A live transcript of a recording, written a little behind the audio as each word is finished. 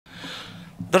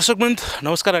दर्शकवृन्द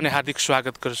नमस्कार अनि हार्दिक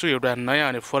स्वागत गर्छु एउटा नयाँ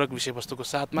अनि फरक विषयवस्तुको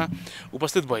साथमा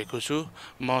उपस्थित भएको छु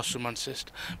म सुमन श्रेष्ठ।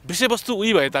 विषयवस्तु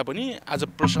उही भए तापनि आज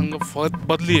प्रसङ्ग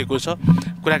बदलिएको छ,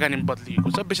 कुराकानी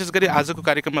बदलिएको छ। विशेष गरी आजको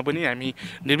कार्यक्रममा पनि हामी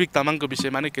निर्भिक तामाङको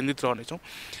विषयमा नै केन्द्रित रहनेछौँ।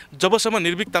 जबसम्म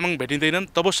निर्भिक तामाङ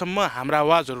भेटिँदैनन् तबसम्म हाम्रा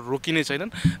आवाजहरू रोकिने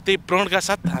छैनन्। त्यही प्रणका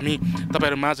साथ हामी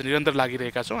तपाईँहरूमाझ निरन्तर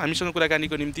लागिरहेका छौँ। हामीसँग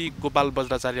कुराकानीको निम्ति गोपाल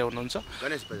बज्राचार्य हुनुहुन्छ,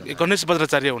 गणेश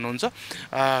बज्राचार्य हुनुहुन्छ।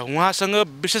 उहाँसँग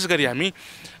विशेष गरी हामी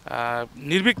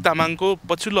निर्भिक तामाङको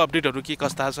पछिल्लो अपडेटहरू के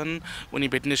कस्ता छन्, उनी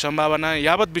भेट्ने सम्भावना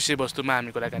यावत विषयवस्तुमा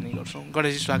हामी कुराकानी गर्छौँ।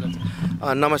 गणेशजी स्वागत।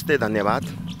 नमस्ते, धन्यवाद।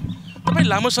 तपाईँ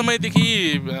लामो समयदेखि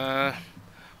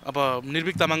अब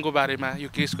निर्भिक तामाङको बारेमा, यो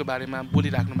केसको बारेमा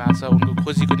बोलिराख्नु भएको छ। उनको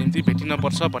खोजीको निम्ति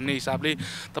भेटिनपर्छ भन्ने हिसाबले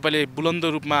तपाईँले बुलन्द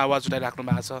रूपमा आवाज उठाइराख्नु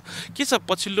भएको छ। के छ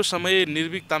पछिल्लो समय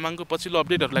निर्भिक तामाङको पछिल्लो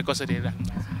अपडेटहरूलाई कसरी हेरिराख्नु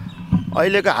भएको छ?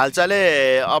 अहिलेको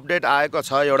हालचालै अपडेट आएको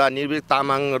छ। एउटा निर्भिक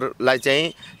तामाङलाई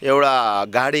चाहिँ एउटा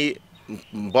गाडी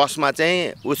बसमा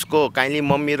चाहिँ उसको काइली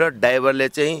मम्मी र ड्राइभरले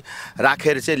चाहिँ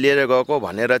राखेर चाहिँ लिएर गएको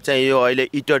भनेर चाहिँ यो अहिले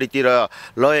इटहरतिर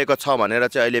लगेको छ भनेर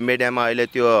चाहिँ अहिले मिडियामा अहिले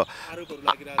त्यो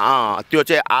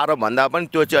चाहिँ आरोप भन्दा पनि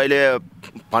त्यो चाहिँ अहिले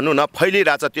भनौँ न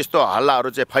फैलिरहेछ। त्यस्तो हल्लाहरू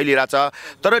चाहिँ फैलिरहेछ।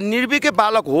 तर निर्भिकै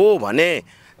बालक हो भने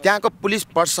त्यहाँको पुलिस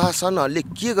प्रशासनहरूले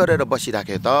के गरेर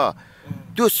बसिराखे त?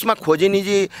 त्यसमा खोजी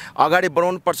निजी अगाडि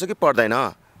बढाउनु पर्छ कि पर्दैन?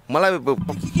 मलाई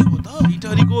के हो त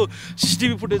इटहरीको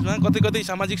सिसिटिभी फुटेजमा कतै कतै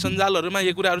सामाजिक सञ्जालहरूमा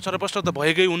यो कुराहरू छरपष्ट त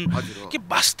भएकै हुन् कि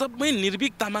वास्तवमै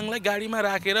निर्भिक तामाङलाई गाडीमा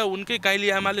राखेर उनकै काइली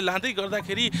आमाले लाँदै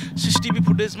गर्दाखेरि सिसिटिभी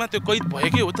फुटेजमा त्यो कैद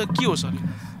भएकै हो त? के हो सर?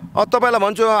 तपाईँलाई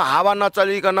भन्छु, हावा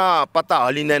नचलिकन पत्ता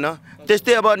हलिँदैन।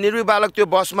 त्यस्तै अब निर्भिक बालक त्यो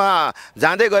बसमा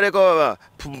जाँदै गरेको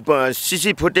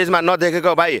सिसी फुटेजमा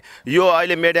नदेखेको भाइ यो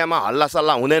अहिले मिडियामा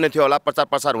हल्लासल्ला हुँदैन थियो होला, प्रचार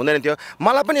प्रसार हुँदैन थियो।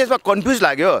 मलाई पनि यसमा कन्फ्युज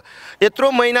लाग्यो।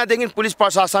 यत्रो महिनादेखि पुलिस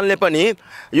प्रशासनले पनि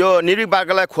यो निर्भिक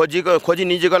बालकलाई खोजी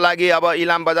निजीको लागि अब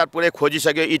इलाम बजार पुरै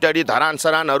खोजिसक्यो। इटहरी धरान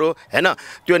सरानहरू होइन,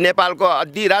 त्यो नेपालको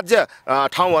अधि राज्य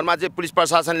ठाउँहरूमा चाहिँ पुलिस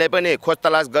प्रशासनले पनि खोज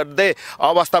तलास गर्दै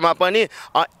अवस्थामा पनि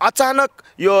अचानक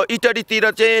यो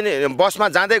इटहरीतिर चाहिँ बसमा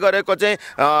जाँदै गरेको चाहिँ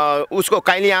उसको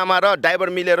काइली आमा र ड्राइभर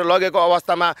मिलेर लगेको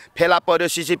अवस्थामा फेला पर्यो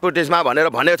सिसी फुटेजमा भनेर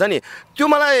भनेको छ नि। त्यो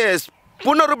मलाई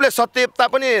पूर्ण रूपले सत्यता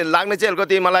पनि लाग्ने चाहिँ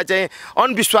अलिकति मलाई चाहिँ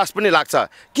अन्विश्वास पनि लाग्छ।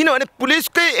 किनभने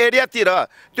पुलिसकै एरियातिर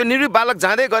त्यो निर्भिक बालक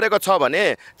जाँदै गरेको छ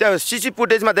भने, त्यो सिसी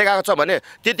फुटेजमा देखाएको छ भने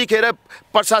त्यतिखेर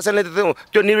प्रशासनले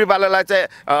त्यो निर्भिक बालकलाई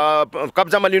चाहिँ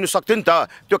कब्जामा लिनु सक्थ्यो नि त।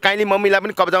 त्यो काइली मम्मीलाई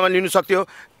पनि कब्जामा लिनु सक्थ्यो।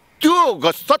 त्यो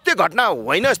सत्य घटना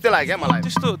होइन जस्तो लाग्यो क्या मलाई।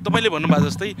 त्यस्तो तपाईँले भन्नुभएको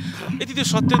जस्तै यदि त्यो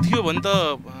सत्य थियो भने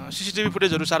त सिसिटिभी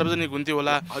फुटेजहरू सार्वजनिक हुन्थ्यो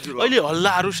होला। अहिले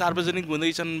हल्लाहरू सार्वजनिक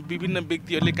हुँदैछन्। विभिन्न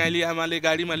व्यक्तिहरूले काइली आमाले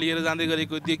गाडीमा लिएर जाँदै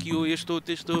गरेको देखियो, यस्तो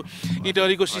त्यस्तो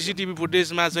इटहरीको सिसिटिभी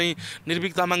फुटेजमा चाहिँ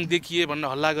निर्भिक तामाङ देखिए भन्ने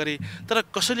हल्ला गरे। तर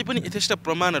कसैले पनि यथेष्ट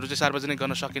प्रमाणहरू चाहिँ सार्वजनिक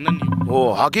गर्न सकेनन् नि। हो,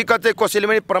 हकिकत चाहिँ कसैले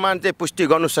पनि प्रमाण चाहिँ पुष्टि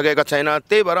गर्नु सकेको छैन।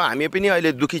 त्यही भएर हामी पनि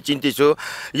अहिले दुःखी चिन्तित छु।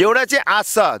 एउटा चाहिँ आश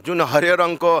छ, जुन हरियो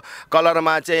रङको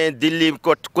कलरमा चाहिँ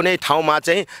दिल्लीको कुनै ठाउँमा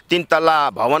चाहिँ 3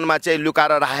 तल्ला भवनमा चाहिँ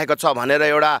लुकाएर राखेको छ भनेर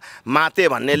एउटा माते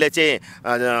भन्नेले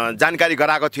चाहिँ जानकारी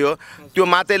गराएको थियो। त्यो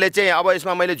मातेले चाहिँ अब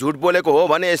यसमा मैले झुट बोलेको हो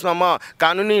भने यसमा म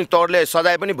कानुनी तौरले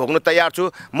सजाय पनि भोग्न तयार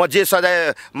छु, म जे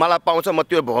सजाय मलाई पाउँछ म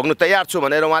त्यो भोग्न तयार छु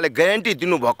भनेर उहाँले ग्यारेन्टी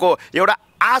दिनुभएको एउटा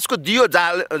आजको दियो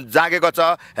जागेको छ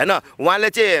होइन। उहाँले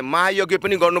चाहिँ महायज्ञ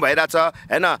पनि गर्नु भइरहेछ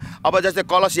होइन। अब जस्तै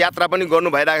कलश यात्रा पनि गर्नु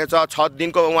भइरहेको छ। 6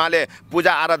 दिनको उहाँले पूजा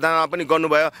आराधना पनि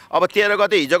गर्नुभयो। अब 13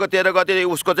 गते, हिजोको 13 गते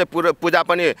उसको चाहिँ पूजा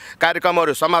पनि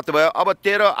कार्यक्रमहरू समाप्त भयो। अब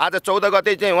आज 14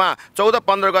 गते चाहिँ उहाँ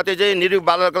 14-15 गते चाहिँ निर्भिक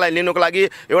बालकलाई लिनुको लागि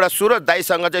एउटा सुरज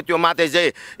दाईसँग चाहिँ त्यो माते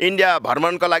चाहिँ इन्डिया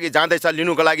भ्रमणको लागि जाँदैछ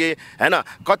लिनुको लागि होइन।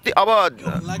 कति अब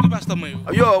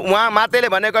यो उहाँ मातेले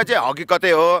भनेको चाहिँ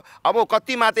हकिकतै हो। अब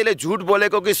कति मातेले झुट बोलेको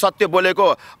कि सत्य बोलेको,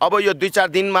 अब यो 2-4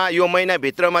 दिनमा यो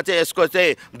महिनाभित्रमा चाहिँ यसको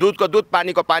चाहिँ दुधको दुध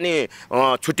पानीको पानी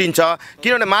छुट्टिन्छ।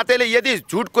 किनभने मातेले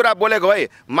यदि झुट कुरा बोलेको भए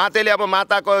मातेले अब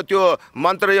माताको त्यो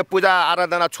मन्त्र यो पूजा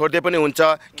आराधना छोड्दै पनि हुन्छ।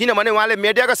 किनभने उहाँले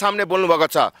मिडियाको सामने बोल्नुभएको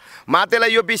छ।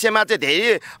 मातेलाई यो विषयमा चाहिँ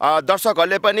धेरै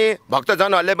दर्शकहरूले पनि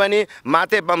भक्तजनहरूले पनि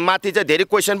माथि चाहिँ धेरै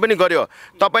क्वेसन पनि गर्यो।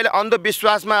 तपाईँले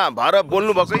अन्धविश्वासमा भएर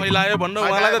बोल्नुभएको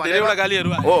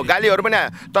हो, गालीहरू पनि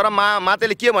आयो। तर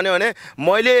मातेले के भन्यो भने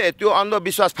मैले त्यो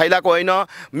विश्वास फैलाएको होइन,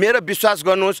 मेरो विश्वास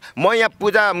गर्नुहोस्। म यहाँ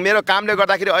पूजा मेरो कामले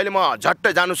गर्दाखेरि अहिले म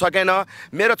झट्ट जानु सकेन।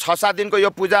 मेरो 6-7 दिनको यो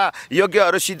पूजा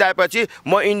यज्ञहरू सिद्धाएपछि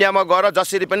म इन्डियामा गएर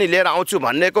जसरी पनि लिएर आउँछु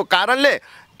भन्नेको कारणले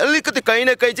अलिकति कहीँ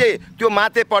न कहीँ चाहिँ त्यो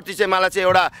मातेप्रति चाहिँ मलाई चाहिँ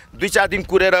एउटा 2-4 दिन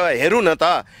कुरेर हेरौँ न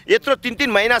त। यत्रो 3-3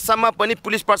 महिनासम्म पनि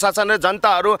पुलिस प्रशासन र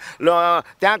जनताहरू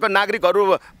त्यहाँको नागरिकहरू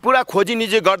पुरा खोजी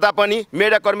निजी गर्दा पनि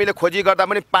मिडियाकर्मीले खोजी गर्दा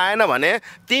पनि पाएन भने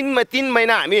 3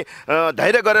 महिना हामी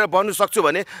धैर्य गरेर बस्नु सक्छु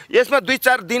भने यसमा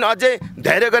 2-4 दिन अझै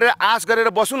धैर्य गरेर आश गरेर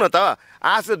बसौँ न त।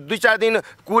 आश 2-4 दिन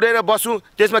कुरेर बसौँ,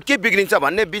 त्यसमा के बिग्रिन्छ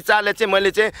भन्ने विचारले चाहिँ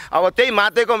मैले चाहिँ अब त्यही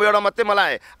मातेको एउटा मात्रै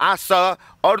मलाई आश छ।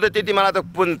 अरू त त्यति मलाई त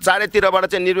चारैतिरबाट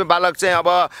चाहिँ निर्भय बालक चाहिँ अब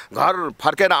घर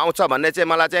फर्केर आउँछ भन्ने चाहिँ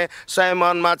मलाई चाहिँ 100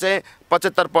 मनमा चाहिँ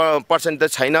 75% त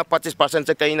छैन, 25%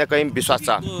 चाहिँ कहीँ न कहीँ विश्वास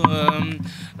छ।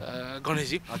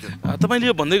 गणेशजी, तपाईँले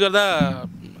यो भन्दै गर्दा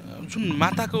जुन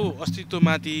माताको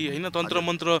अस्तित्वमाथि होइन तन्त्र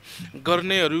मन्त्र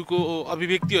गर्नेहरूको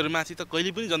अभिव्यक्तिहरूमाथि त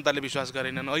कहिले पनि जनताले विश्वास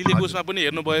गरेनन्। अहिलेको उसमा पनि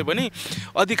हेर्नुभयो भने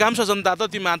अधिकांश जनता त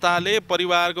ती माताले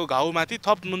परिवारको घाउमाथि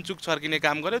थप नुनचुक छर्किने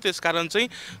काम गर्यो, त्यसकारण चाहिँ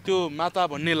त्यो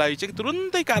माता भन्नेलाई चाहिँ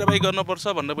तुरुन्तै कारबाही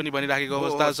गर्नुपर्छ भनेर पनि भनिराखेको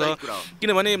अवस्था छ।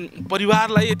 किनभने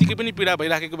परिवारलाई यतिकै पनि पीडा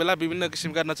भइराखेको बेला विभिन्न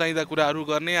किसिमका नचाहिँदा कुराहरू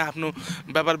गर्ने, आफ्नो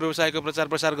व्यापार व्यवसायको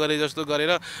प्रचार प्रसार गरे जस्तो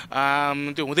गरेर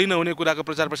त्यो हुँदै नहुने कुराको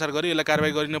प्रचार प्रसार गरी यसलाई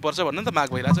कारबाही गरिनुपर्छ भन्ने त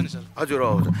माग भइरहेछ नि सर। हजुर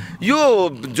हजुर, यो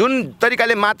जुन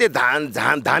तरिकाले माते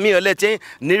धामीहरूले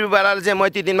चाहिँ निर्भय बालकलाई चाहिँ म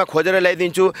यति दिनमा खोजेर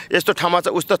ल्याइदिन्छु, यस्तो ठाउँमा छ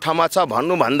उस्तो ठाउँमा छ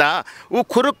भन्नुभन्दा ऊ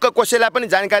खुरुक्क कसैलाई पनि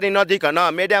जानकारी नदिकन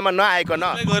मिडियामा नआइकन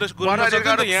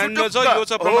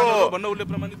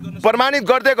प्रमाणित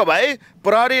गरिदिएको भए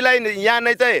प्रहरीलाई यहाँ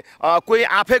नै चाहिँ कोही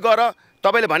आफै गर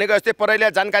तपाईँले भनेको जस्तै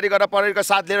प्रहरीलाई जानकारी गरेर प्रहरीको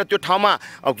साथ लिएर त्यो ठाउँमा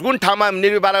जुन ठाउँमा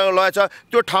निर्भय बालक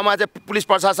लगेछ त्यो ठाउँमा चाहिँ पुलिस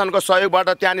प्रशासनको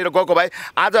सहयोगबाट त्यहाँनिर गएको भए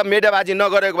आज मिडियाबाजी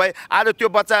नगरेको भए आज त्यो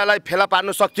बच्चालाई फेला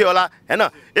पार्नु सक्थ्यो होला हैन।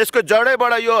 यसको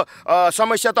जडैबाट यो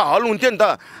समस्या त हल हुन्थ्यो नि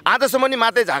त। आजसम्म नि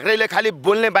माते झाँक्रीले खालि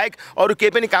बोल्ने बाहेक अरू केही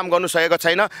पनि काम गर्नु सकेको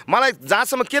छैन। मलाई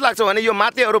जहाँसम्म के लाग्छ भने यो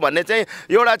मातेहरू भन्ने चाहिँ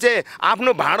एउटा चाहिँ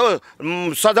आफ्नो भाँडो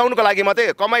सजाउनुको लागि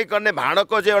मात्रै कमाइ गर्ने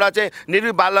भाँडोको चाहिँ एउटा चाहिँ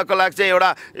निर्भय बालकको लागि चाहिँ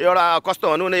एउटा कस्तो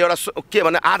भनौँ न एउटा के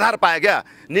भने आधार पाए क्या।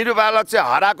 निर्भय बालक चाहिँ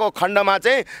हराएको खण्डमा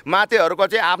चाहिँ मातेहरूको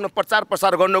चाहिँ आफ्नो प्रचार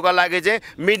प्रसार गर्नुको लागि चाहिँ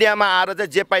मिडियामा आएर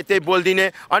चाहिँ जे पाइ त्यही बोलिदिने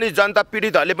अनि जनता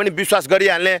पीडितहरूले पनि विश्वास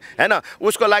गरिहाल्ने हैन।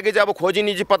 उसको लागि चाहिँ अब खोजी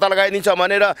निजी पत्ता लगाइदिन्छ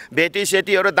भनेर भेटी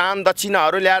सेटीहरू दान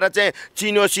दक्षिणाहरू ल्याएर चाहिँ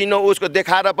चिनो सिनो उसको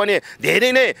देखाएर पनि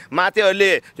धेरै नै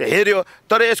मातेहरूले हेऱ्यो।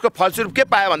 तर यसको फलस्वरूप के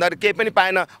पायो भन्दाखेरि केही पनि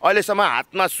पाएन। अहिलेसम्म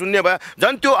हातमा शून्य भयो।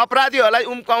 झन् त्यो अपराधीहरूलाई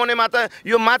उम्काउनेमा त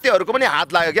यो मातेहरूको पनि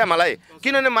हात लाग्यो क्या मलाई।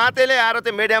 किनभने मातेले आएर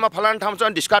चाहिँ मिडियामा फलाना ठाउँ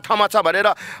छ ढिस्का ठाउँमा छ भनेर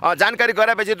जानकारी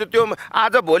गराएपछि त त्यो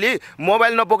आज भोलि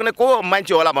मोबाइल नबोक्ने को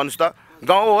मान्छे होला भन्नुहोस् त।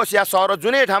 गाउँ होस् या सहर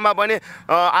जुनै ठाउँमा पनि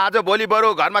आज भोलि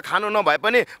बरु घरमा खानु नभए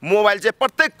पनि मोबाइल चाहिँ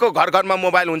प्रत्येकको घर घरमा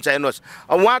मोबाइल हुन्छ। हेर्नुहोस्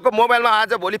उहाँको मोबाइलमा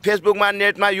आज भोलि फेसबुकमा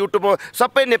नेटमा युट्युबमा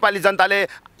सबै नेपाली जनताले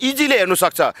इजिली हेर्नु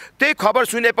सक्छ। त्यही खबर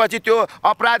सुनेपछि त्यो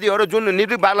अपराधीहरू जुन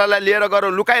निर्भय बालकलाई लिएर गएर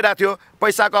लुकाइरहेको थियो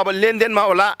पैसाको अब लेनदेनमा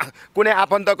होला कुनै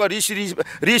आफन्तको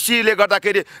ऋषिले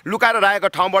गर्दाखेरि लुकाएर राखेको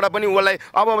ठाउँबाट पनि उसलाई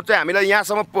अब चाहिँ हामीलाई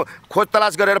यहाँसम्म खोज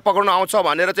तलास गरेर पक्राउन आउँछ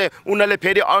भनेर चाहिँ उनीहरूले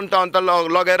फेरि अन्त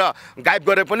लगेर गायब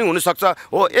गरेर पनि हुनसक्छ।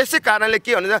 हो यसै कारणले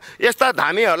के भन्छ यस्ता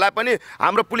धामीहरूलाई पनि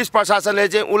हाम्रो पुलिस प्रशासनले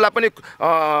चाहिँ उसलाई पनि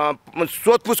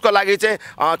सोधपुछको लागि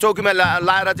चाहिँ चौकीमा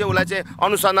लाएर चाहिँ उसलाई चाहिँ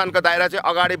अनुसन्धानको दायरा चाहिँ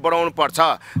अगाडि बढाउनु पर्छ।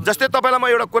 जस्तै तपाईँलाई म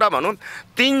एउटा कुरा भनौँ,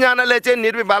 3 जनाले चाहिँ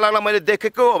निर्भय बालकलाई मैले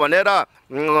देखेको भनेर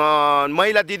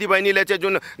महिला दिदीबहिनीले चाहिँ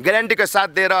जुन ग्यारेन्टीको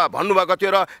साथ दिएर भन्नुभएको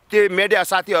थियो र त्यो मिडिया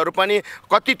साथीहरू पनि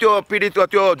कति त्यो पीडितको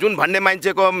त्यो जुन भन्ने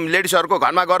मान्छेको लेडिसहरूको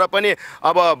घरमा गएर पनि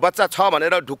अब बच्चा छ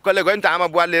भनेर ढुक्कले गयो नि त आमा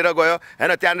बुवा लिएर गयो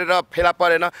हैन। त्यहाँनिर फेला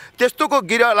परेन। त्यस्तोको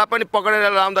गिरहलाई पनि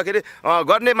पक्रेर लाउँदाखेरि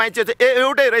गर्ने मान्छे चाहिँ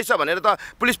एउटै रहेछ भनेर त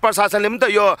पुलिस प्रशासनले पनि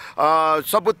त यो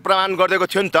सबुत प्रमाण गरिदिएको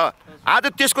थियो नि त।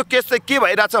 आज त्यसको केस चाहिँ के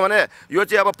भइरहेछ भने यो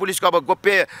चाहिँ अब पुलिसको अब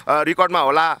गोप्य रेकर्डमा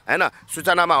होला हैन,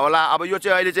 सूचनामा होला। अब यो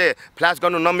चाहिँ अहिले चाहिँ फ्ल्यास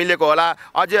गर्नु नमिलेको होला।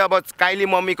 अझै अब काइली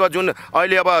मम्मीको जुन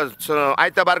अहिले अब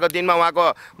आइतबारको दिनमा उहाँको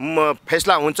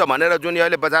फैसला हुन्छ भनेर जुन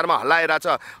अहिले बजारमा हल्लाइरहेछ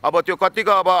अब त्यो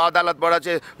कतिको अब अदालतबाट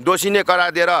चाहिँ दोषी नै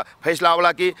करार दिएर फैसला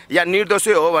आउला कि या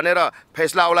निर्दोषी हो भनेर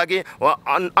फैसला आउला कि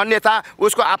अन्यथा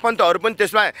उसको आफन्तहरू पनि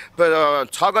त्यसमा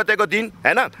 6 गतेको दिन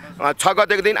हैन 6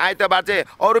 गतेको दिन आइतबार चाहिँ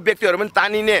अरू व्यक्तिहरू पनि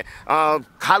तानिने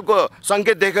खालको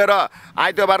सङ्केत देखेर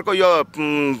आइतबारको यो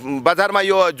बजारमा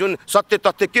यो जुन सत्य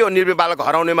तथ्य के हो निर्भय बालक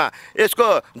हराउनेमा यसको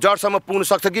जडसम्म पुग्न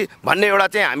सक्छ कि भन्ने एउटा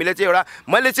चाहिँ हामीले चाहिँ एउटा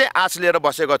मैले चाहिँ आश लिएर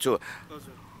बसेको छु।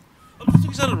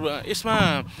 सर यसमा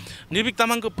निर्भिक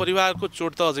तामाङको परिवारको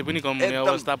चोट त अझै पनि कम हुने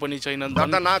अवस्था पनि छैन।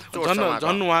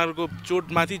 झन् उहाँहरूको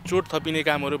चोटमाथि चोट थपिने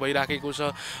कामहरू भइराखेको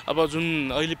छ। अब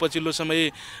जुन अहिले पछिल्लो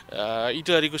समय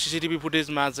इटहरीको सिसिटिभी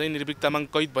फुटेजमा चाहिँ निर्भिक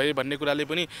तामाङ कैद भए भन्ने कुराले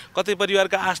पनि कतै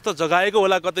परिवारका आस्था जगाएको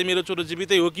होला, कतै मेरो छोरो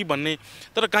जीवितै हो कि भन्ने।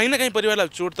 तर काहीँ न काहीँ परिवारलाई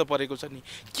चोट त परेको छ नि।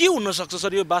 के हुनसक्छ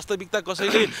सर यो वास्तविकता?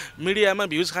 कसैले मिडियामा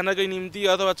भ्युज खानकै निम्ति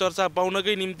अथवा चर्चा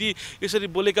पाउनकै निम्ति यसरी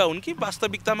बोलेका हुन् कि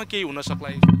वास्तविकतामा केही हुन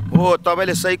सक्ला? हो,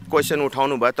 तपाईँले सही क्वेसन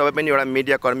उठाउनु भयो। तपाईँ पनि एउटा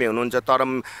मिडियाकर्मी हुनुहुन्छ, तर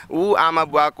ऊ आमा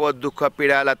बुवाको दुःख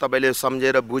पीडालाई तपाईँले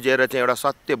सम्झेर बुझेर चाहिँ एउटा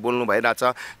सत्य बोल्नु भइरहेछ।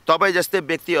 तपाईँ जस्तै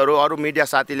व्यक्तिहरू अरू मिडिया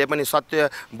साथीले पनि सत्य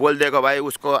बोलिदिएको भए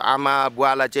उसको आमा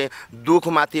बुवालाई चाहिँ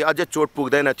दुःखमाथि अझै चोट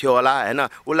पुग्दैन थियो होला होइन,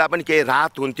 उसलाई पनि केही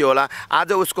राहत हुन्थ्यो होला।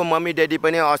 आज उसको मम्मी ड्याडी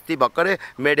पनि अस्ति भर्खरै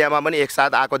मिडियामा पनि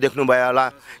एकसाथ आएको देख्नुभयो होला,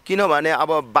 किनभने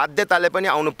अब बाध्यताले पनि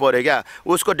आउनु पऱ्यो क्या।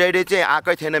 उसको ड्याडी चाहिँ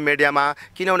आएकै थिएन मिडियामा,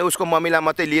 किनभने उसको मम्मीलाई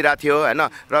मात्रै लिइरहेको थियो होइन,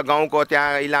 र गाउँको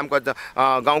त्यहाँ इलामको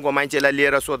गाउँको मान्छेलाई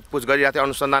लिएर सोधपुछ गरिरहेको थियो,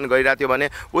 अनुसन्धान गरिरहेको थियो भने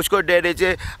उसको ड्याडी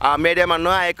चाहिँ मिडियामा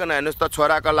नआइकन हेर्नुहोस् त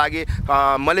छोराको लागि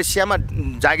मलेसियामा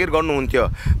जागिर गर्नुहुन्थ्यो।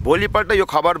 भोलिपल्ट यो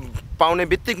खबर पाउने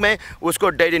बित्तिकमै उसको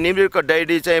ड्याडी निर्भिकको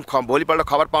ड्याडी चाहिँ भोलिपल्ट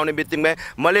खबर पाउने बित्तिकमै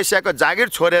मलेसियाको जागिर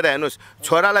छोडेर हेर्नुहोस्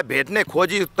छोरालाई भेट्ने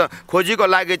खोजीको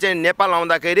लागि चाहिँ नेपाल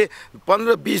आउँदाखेरि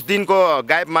 15-20 दिनको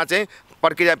गायबमा चाहिँ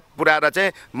प्रक्रिया पुऱ्याएर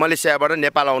चाहिँ मलेसियाबाट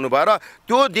नेपाल आउनुभयो। र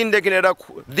त्यो दिनदेखि लिएर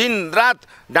दिनरात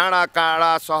डाँडा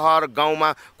काँडा सहर गाउँमा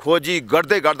खोजी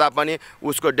गर्दै गर्दा पनि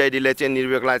उसको ड्याडीले चाहिँ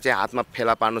निर्भिकलाई चाहिँ हातमा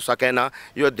फेला पार्नु सकेन।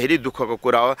 यो धेरै दुःखको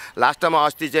कुरा हो। लास्टमा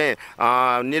अस्ति चाहिँ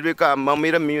निर्भिकका मम्मी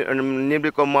र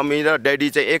निर्भिकको मम्मी र ड्याडी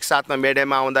चाहिँ एकसाथमा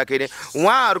मिडियामा आउँदाखेरि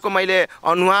उहाँहरूको मैले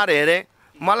अनुहार हेरेँ,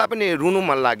 मलाई पनि रुनु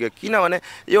मन लाग्यो। किनभने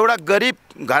एउटा गरिब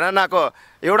घरानाको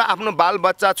एउटा आफ्नो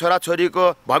बालबच्चा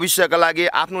छोराछोरीको भविष्यको लागि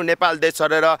आफ्नो नेपाल देश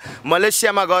छोडेर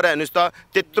मलेसियामा गएर हेर्नुहोस् त,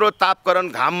 त्यत्रो तापकरण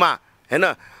घाममा होइन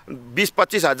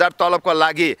 20-25 हजार तलबको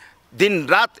लागि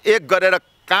दिनरात एक गरेर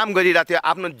काम गरिरहेको थियो,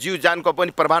 आफ्नो जीव ज्यानको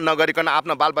पनि प्रभाव नगरिकन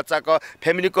आफ्नो बालबच्चाको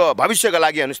फ्यामिलीको भविष्यको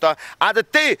लागि हेर्नुहोस् त। आज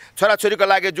त्यही छोराछोरीको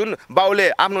लागि जुन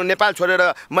बाउले आफ्नो नेपाल छोडेर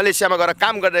मलेसियामा गएर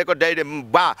काम गरिरहेको ड्याडी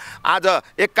बा आज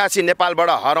 81 नेपालबाट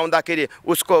हराउँदाखेरि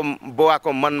उसको बुवाको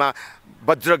मनमा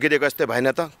वज्र गिरेको जस्तै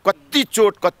भएन त? कति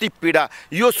चोट कति पीडा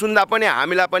यो सुन्दा पनि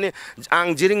हामीलाई पनि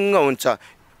आङ जिरिङ्ग हुन्छ,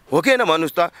 हो कि होइन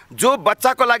भन्नुहोस् त? जो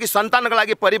बच्चाको लागि सन्तानको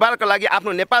लागि परिवारको लागि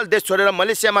आफ्नो नेपाल देश छोडेर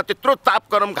मलेसियामा त्यत्रो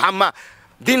तापक्रम घाममा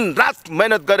दिनरात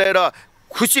मेहनत गरेर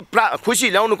खुसी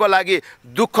ल्याउनुको लागि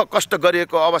दुःख कष्ट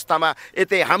गरिएको अवस्थामा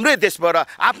यतै हाम्रै देशबाट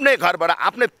आफ्नै घरबाट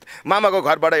आफ्नै मामाको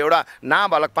घरबाट एउटा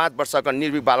नाबालक 5 वर्षको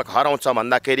निर्भिक बालक हराउँछ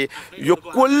भन्दाखेरि यो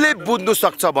कसले बुझ्नु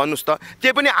सक्छ भन्नुहोस् त?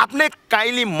 त्यो पनि आफ्नै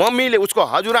काइली मम्मीले उसको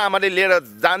हजुरआमाले लिएर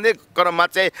जाँदै क्रममा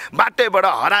चाहिँ बाटैबाट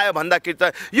हरायो भन्दाखेरि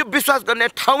त यो विश्वास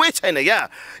गर्ने ठाउँै छैन क्या।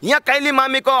 यहाँ काइली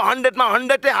मामीको 100मा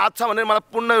 100 हात छ भनेर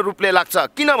मलाई पूर्ण रूपले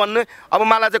लाग्छ। किन भन्नु, अब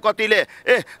मलाई चाहिँ कतिले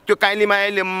त्यो काइली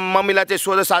मायाले मम्मीलाई चाहिँ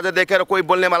सोझो साझो देखेर कोही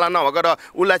बोल्नेवाला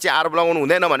नभएर उसलाई चाहिँ आरोप लगाउनु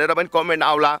हुँदैन भनेर पनि कमेन्ट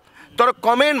आउला। तर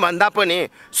कमेन्ट भन्दा पनि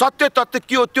सत्य तथ्य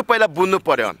के हो त्यो पहिला बुझ्नु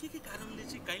पर्यो।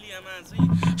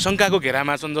 शङ्काको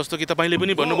घेरामा छन्, जस्तो कि तपाईँले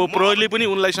पनि भन्नुभयो प्रहरीले पनि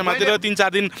उनलाई समातेर 3-4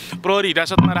 दिन प्रहरी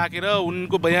हिरासतमा राखेर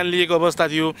उनको बयान लिएको अवस्था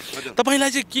थियो। तपाईँलाई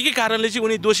चाहिँ के कारणले चाहिँ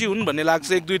उनी दोषी हुन् भन्ने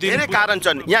लाग्छ? 1-2-3 धेरै कारण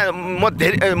छन् यहाँ। म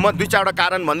 2-4वटा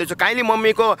कारण भन्दैछु। काइली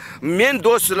मम्मीको मेन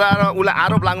दोष र उसलाई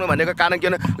आरोप लाग्नु भनेको कारण के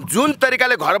हो? जुन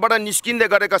तरिकाले घरबाट निस्किँदै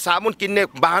गरेको साबुन किन्ने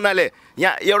बाहनाले,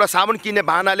 यहाँ एउटा साबुन किन्ने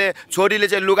बाहनाले छोरीले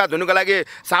चाहिँ लुगा धुनुको लागि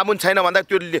साबुन छैन भन्दा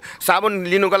त्यो साबुन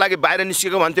लिनुको लागि बाहिर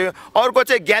निस्केको भन्थ्यो। अर्को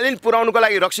चाहिँ ग्यालिन पुऱ्याउनुको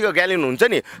लागि रक्सीको ग्यालिन हुन्छ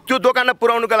नि, त्यो दोकानमा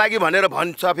पुऱ्याउनुको लागि भनेर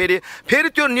भन्छ। फेरि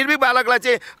त्यो निर्भिक बालकलाई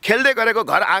चाहिँ खेल्दै गरेको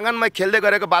घर आँगनमा खेल्दै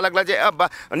गरेको बालकलाई चाहिँ अब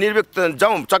निर्भिक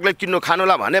जाउँ चक्लेट किन्नु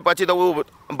खानुला भनेपछि त ऊ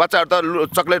बच्चाहरू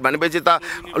त चक्लेट भनेपछि त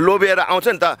लोभिएर आउँछ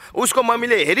नि त। उसको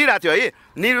मम्मीले हेरिरहेको थियो है,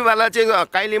 निर्भिकलाई चाहिँ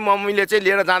काइली मम्मीले चाहिँ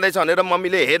लिएर जाँदैछ भनेर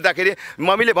मम्मीले हेर्दाखेरि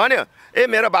मम्मीले भन्यो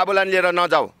मेरो बाबुलाई लिएर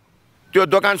नजाऊ, त्यो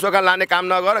दोकान सोकान लाने काम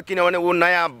नगर, किनभने ऊ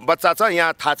नयाँ बच्चा छ,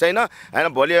 यहाँ थाहा छैन होइन,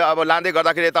 भोलि अब लाँदै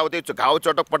गर्दाखेरि यताउति घाउ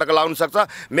चटक पटक लाउनु सक्छ,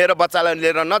 मेरो बच्चालाई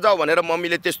लिएर नजाऊ भनेर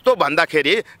मम्मीले त्यस्तो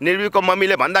भन्दाखेरि, निर्भिकको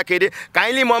मम्मीले भन्दाखेरि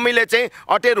काइली मम्मीले चाहिँ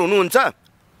अटेर हुनुहुन्छ।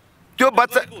 त्यो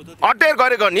बच्चा अटेर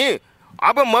गरेको नि,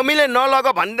 अब मम्मीले नलग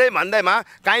भन्दैमा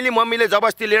काइली मम्मीले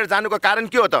जबरजस्ती लिएर जानुको कारण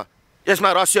के हो त?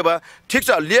 यसमा रहस्य भयो। ठिक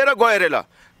छ लिएर गयो अरे ल,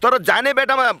 तर जाने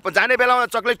बेलामा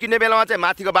चक्लेट किन्ने बेलामा चाहिँ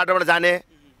माथिको बाटोबाट जाने,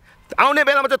 आउने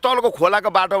बेलामा चाहिँ तलको खोलाको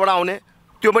बाटोबाट आउने,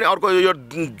 त्यो पनि अर्को यो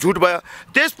झुट भयो।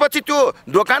 त्यसपछि त्यो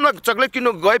दोकानमा चक्लेट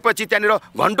किन्नु गएपछि त्यहाँनिर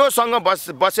घन्टोसँग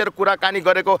बसेर कुराकानी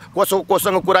गरेको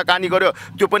कोसँग कुराकानी गर्यो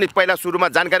त्यो पनि पहिला सुरुमा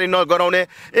जानकारी नगराउने।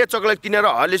 चक्लेट किनेर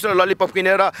हर्लिक्स र ललिपप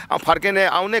किनेर फर्किने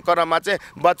आउने क्रममा चाहिँ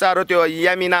बच्चाहरू त्यो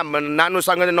यामिना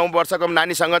नानुसँग 9 वर्षको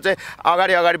नानीसँग चाहिँ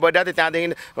अगाडि बढिरहेको थियो।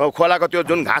 त्यहाँदेखि खोलाको त्यो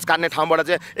जुन घाँस काट्ने ठाउँबाट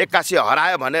चाहिँ 81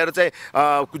 हरायो भनेर चाहिँ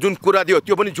जुन कुरा दियो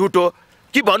त्यो पनि झुट हो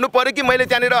कि भन्नु पर्यो कि मैले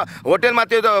त्यहाँनिर होटेलमा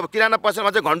त्यो किराना पसलमा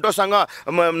चाहिँ घन्टोसँग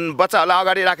बच्चाहरूलाई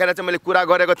अगाडि राखेर चाहिँ मैले कुरा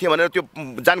गरेको थिएँ भनेर त्यो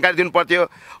जानकारी दिनु पर्थ्यो।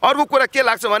 अर्को कुरा के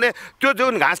लाग्छ भने त्यो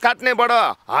जुन घाँस काट्नेबाट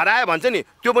हरायो भन्छ नि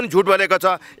त्यो पनि झुट बोलेको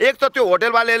छ। एक त त्यो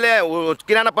होटेलवालेले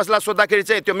किराना पसललाई सोद्धाखेरि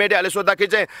चाहिँ त्यो मिडियाले सोद्धाखेरि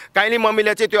चाहिँ काइली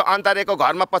मम्मीले चाहिँ त्यो अन्तारेको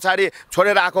घरमा पछाडि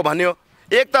छोडेर आएको भन्यो।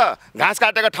 एक त घाँस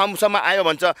काटेको ठाउँसम्म आयो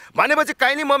भन्छ भनेपछि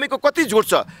काइली मम्मीको कति झुट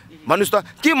छ भन्नुहोस् त।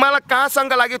 कि मलाई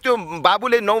कहाँसँग लाग्यो त्यो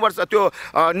बाबुले 9 वर्ष त्यो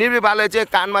निर्विक बालले चाहिँ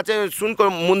कानमा चाहिँ सुनको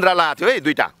मुन्द्रा लगाएको थियो है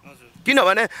 2टा।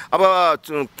 किनभने अब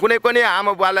कुनै पनि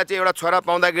आमा बुवालाई चाहिँ एउटा छोरा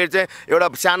पाउँदाखेरि चाहिँ एउटा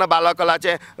सानो बालकलाई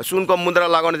चाहिँ सुनको मुन्द्रा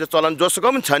लगाउने चाहिँ चलन जोसुको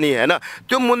पनि छ नि होइन।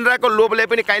 त्यो मुन्द्राको लोभले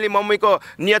पनि काइली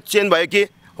मम्मीको नियत चेन्ज भयो कि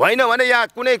होइन भने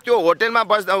यहाँ कुनै त्यो होटेलमा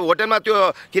त्यो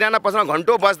किराना पसलमा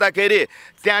घन्टो बस्दाखेरि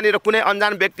त्यहाँनिर कुनै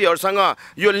अन्जान व्यक्तिहरूसँग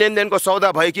यो लेनदेनको सौदा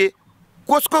भयो कि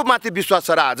कसको माथि विश्वास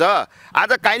छ र?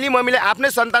 आज काइली मम्मीले आफ्नै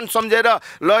सन्तान सम्झेर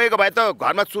लगेको भए त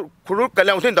घरमा खुरुक्क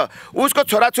ल्याउँथ्यो नि त। उसको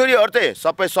छोराछोरीहरू चाहिँ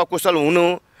सबै सकुशल हुनु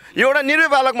एउटा निर्भय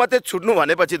बालक मात्रै छुट्नु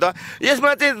भनेपछि त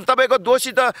यसमा चाहिँ तपाईँको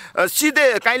दोषी त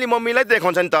सिधै काइली मम्मीलाई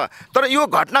देखाउँछ नि त। तर यो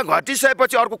घटना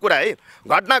घटिसकेपछि अर्को कुरा है,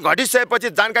 घटना घटिसकेपछि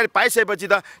जानकारी पाइसकेपछि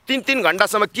त 3-3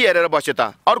 घन्टासम्म के हेरेर बस्यो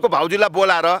त? अर्को भाउजूलाई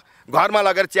बोलाएर घरमा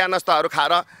लगेर चिया नास्ताहरू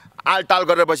खाएर आलटाल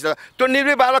गरेर बसेर त्यो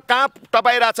निर्भय बालक कहाँ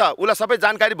टपाइरहेछ उसलाई सबै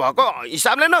जानकारी भएको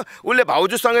हिसाबले न उसले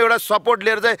भाउजूसँग एउटा सपोर्ट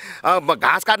लिएर चाहिँ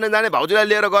घाँस काट्न जाने भाउजूलाई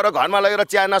लिएर गएर घरमा लगेर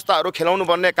चिया नास्ताहरू खेलाउनु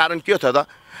पर्ने कारण के थियो त?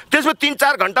 त्यसमा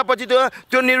 3-4 घन्टापछि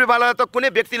त्यो निर्भय बालकलाई त कुनै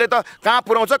व्यक्तिले त कहाँ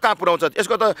पुर्याउँछ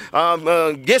यसको त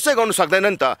गेसै गर्नु सक्दैन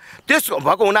नि त। त्यस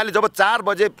भएको हुनाले जब 4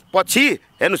 बजेपछि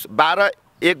हेर्नुहोस्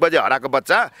 12-1 बजे हराएको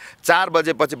बच्चा 4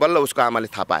 बजेपछि बल्ल उसको आमाले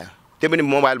थाहा पायो, त्यो पनि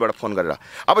मोबाइलबाट फोन गरेर।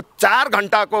 अब 4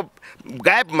 घन्टाको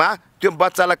ग्यापमा त्यो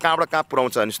बच्चालाई कहाँबाट कहाँ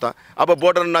पुर्याउँछ हेर्नुहोस् त। अब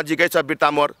बोर्डर नजिकै छ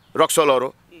बिर्तामोर रक्सोलहरू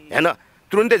होइन,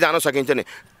 तुरुन्तै जान सकिन्छ नि।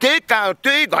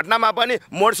 त्यही घटनामा पनि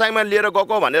मोटरसाइकलमा लिएर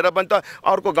गएको भनेर पनि त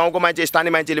अर्को गाउँको मान्छे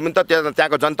स्थानीय मान्छेले पनि त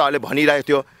त्यहाँको जनताहरूले भनिरहेको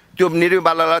थियो त्यो निर्भय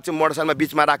बालकलाई चाहिँ मोटरसाइकलमा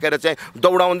बिचमा राखेर चाहिँ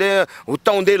दौडाउँदै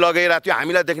हुत्ताउँदै लगेर थियो।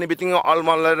 हामीलाई देख्ने बित्तिकै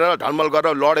अलमल ढलमल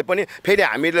गरेर लडे पनि फेरि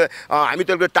हामी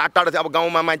त टाढा थियो। अब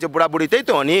गाउँमा मान्छे बुढाबुढी त्यही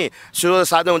त हो नि,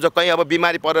 साझा हुन्छ कहीँ अब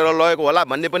बिमारी परेर लगेको होला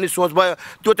भन्ने पनि सोच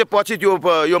भयो। त्यो चाहिँ पछि त्यो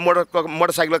यो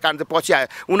मोटरसाइकलको कारण चाहिँ पछि आयो।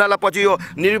 उनीहरूलाई पछि यो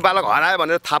निर्भय बालक हरायो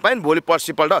भनेर थाहा पायो नि भोलि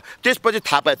पर्सिपल्ट, त्यसपछि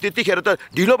थाहा पायो। त्यतिखेर त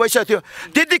ढिलो भइसक्यो थियो।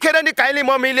 त्यतिखेर नि काइली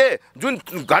मम्मीले जुन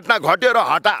घटना घट्यो र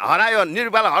हरायो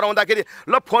निर्भय बालक हराउँदाखेरि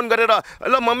ल फोन गरेर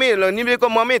ल निर्भयको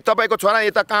मम्मी तपाईँको छोरा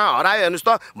यता कहाँ हरायो हेर्नुहोस्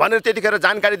त भनेर त्यतिखेर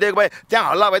जानकारी दिएको भए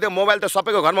त्यहाँ हल्ला भइदियो। मोबाइल त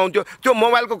सबैको घरमा हुन्थ्यो। त्यो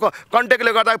मोबाइलको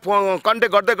कन्ट्याक्टले गर्दा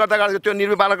कन्ट्याक्ट गर्दै त्यो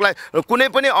निर्भय बालकलाई कुनै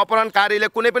पनि अपहरणकारीले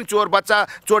कुनै पनि चोर बच्चा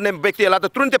चोर्ने व्यक्तिहरूलाई त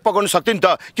तुरुन्तै पकाउनु सक्थ्यो नि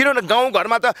त। किनभने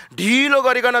गाउँघरमा त ढिलो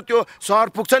गरिकन त्यो सहर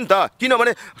पुग्छ नि त।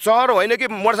 किनभने सहर होइन कि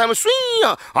मोटरसाइकलमा सुई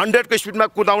 100को स्पिडमा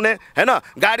कुदाउने होइन,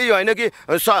 गाडी होइन कि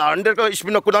 100को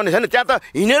स्पिडमा कुदाउने छैन। त्यहाँ त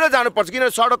हिँडेर जानुपर्छ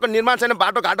किनभने सडकको निर्माण छैन,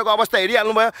 बाटोघाटोको अवस्था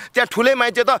हेरिहाल्नु भयो। त्यहाँ ठुलै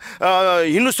मान्छे त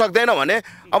हिँड्नु सक्दैन भने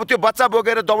अब त्यो बच्चा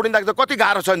बोकेर दौडिँदाखेरि त कति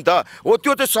गाह्रो छ नि त। हो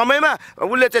त्यो चाहिँ समयमा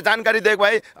उसले चाहिँ जानकारी दिएको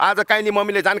भए, आज काइली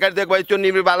मम्मीले जानकारी दिएको भए त्यो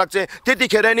निर्भय बालक चाहिँ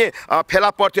त्यतिखेर नि फेला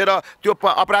पर्थ्यो र त्यो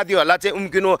अपराधीहरूलाई चाहिँ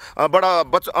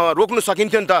उम्किनुबाट रोक्नु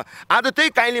सकिन्थ्यो नि त। आज त्यही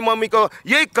काइली मम्मीको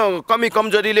यही कमी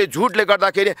कमजोरीले झुटले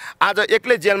गर्दाखेरि आज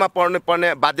एक्लै जेलमा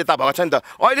पर्ने बाध्यता भएको छ नि त।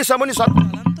 अहिलेसम्म नि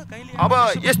अब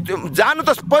यस्तो जानु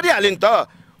त परिहाल्यो नि त।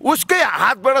 उसकै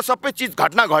हातबाट सबै चिज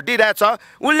घटना घटिरहेछ।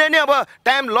 उसले नि अब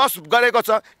टाइम लस गरेको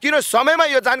छ। किन समयमा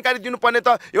यो जानकारी दिनुपर्ने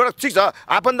त एउटा ठिक छ।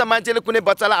 आफन्त मान्छेले कुनै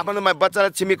बच्चालाई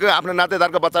छिमेकी आफ्नो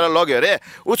नातेदारको बच्चालाई लग्यो अरे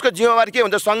उसको जिम्मेवारी के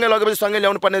हुन्छ? सँगै लगेपछि सँगै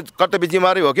ल्याउनु पर्ने कर्तव्य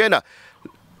जिम्मेवारी हो कि होइन?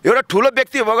 एउटा ठुलो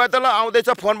व्यक्ति भएको त ल आउँदैछ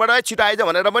फोनबाट छिटो आइज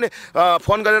भनेर पनि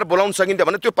फोन गरेर बोलाउन सकिन्थ्यो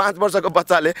भने त्यो 5 वर्षको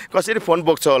बच्चाले कसरी फोन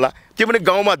बोक्छ होला? त्यो पनि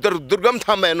गाउँमा दुर्गम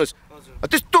ठाउँमा हेर्नुहोस्।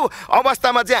 त्यस्तो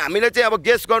अवस्थामा चाहिँ हामीले चाहिँ अब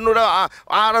गेस गर्नु र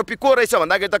आरोपी को रहेछ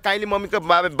भन्दाखेरि त काइली मम्मीको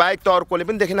बाहेक त अरू कसले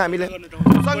पनि देखेन हामीले।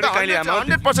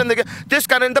 100% देख्यो। त्यस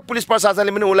कारण त पुलिस प्रशासनले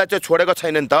पनि उसलाई चाहिँ छोडेको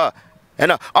छैन नि त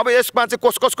होइन। अब यसमा चाहिँ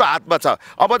कसको हातमा छ?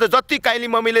 अब त जति काइली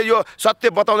मम्मीले यो सत्य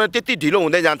बताउँदैन त्यति ढिलो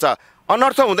हुँदै जान्छ,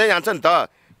 अनर्थ हुँदै जान्छ नि त।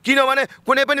 किनभने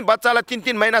कुनै पनि बच्चालाई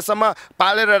 3-3 महिनासम्म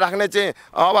पालेर राख्ने चाहिँ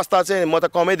अवस्था चाहिँ म त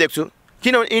कमै देख्छु।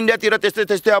 किनभने इन्डियातिर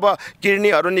त्यस्तै अब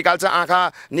किडनीहरू निकाल्छ, आँखा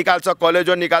निकाल्छ,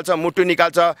 कलेजो निकाल्छ, मुटु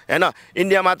निकाल्छ हैन।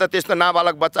 इन्डियामा त त्यस्तो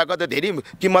नाबालक बच्चाको त धेरै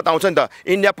किम्मत आउँछ नि त।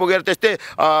 इन्डिया पुगेर त्यस्तै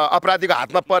अपराधीको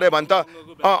हातमा पऱ्यो भने त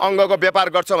अङ्गको व्यापार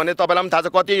गर्छ भने तपाईँलाई पनि थाहा छ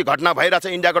कति घटना भइरहेछ।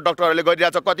 इन्डियाको डक्टरहरूले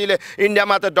गरिरहेछ, कतिले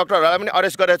इन्डियामा त डक्टरहरूलाई पनि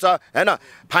अरेस्ट गरेछ हैन,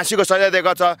 फाँसीको सजाय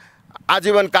दिएको छ,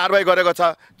 आजीवन कारवाही गरेको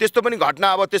छ। त्यस्तो पनि घटना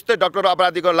अब त्यस्तै डक्टर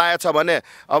अपराधीको लागेको छ भने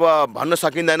अब भन्न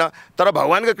सकिँदैन। तर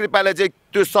भगवान्को कृपाले चाहिँ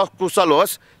त्यो सकुशल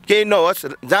होस्, केही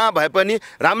नहोस्, जहाँ भए पनि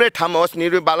राम्रै ठाउँमा होस्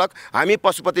निर्भीक बालक। हामी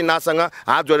पशुपतिनाथसँग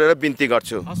हात जोडेर बिन्ती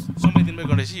गर्छु। समय दिनमै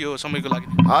गणेशजी, यो समयको लागि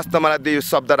हस् त, मलाई दुई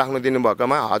शब्द राख्नु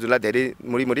दिनुभएकोमा हजुरलाई धेरै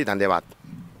मुडी धन्यवाद।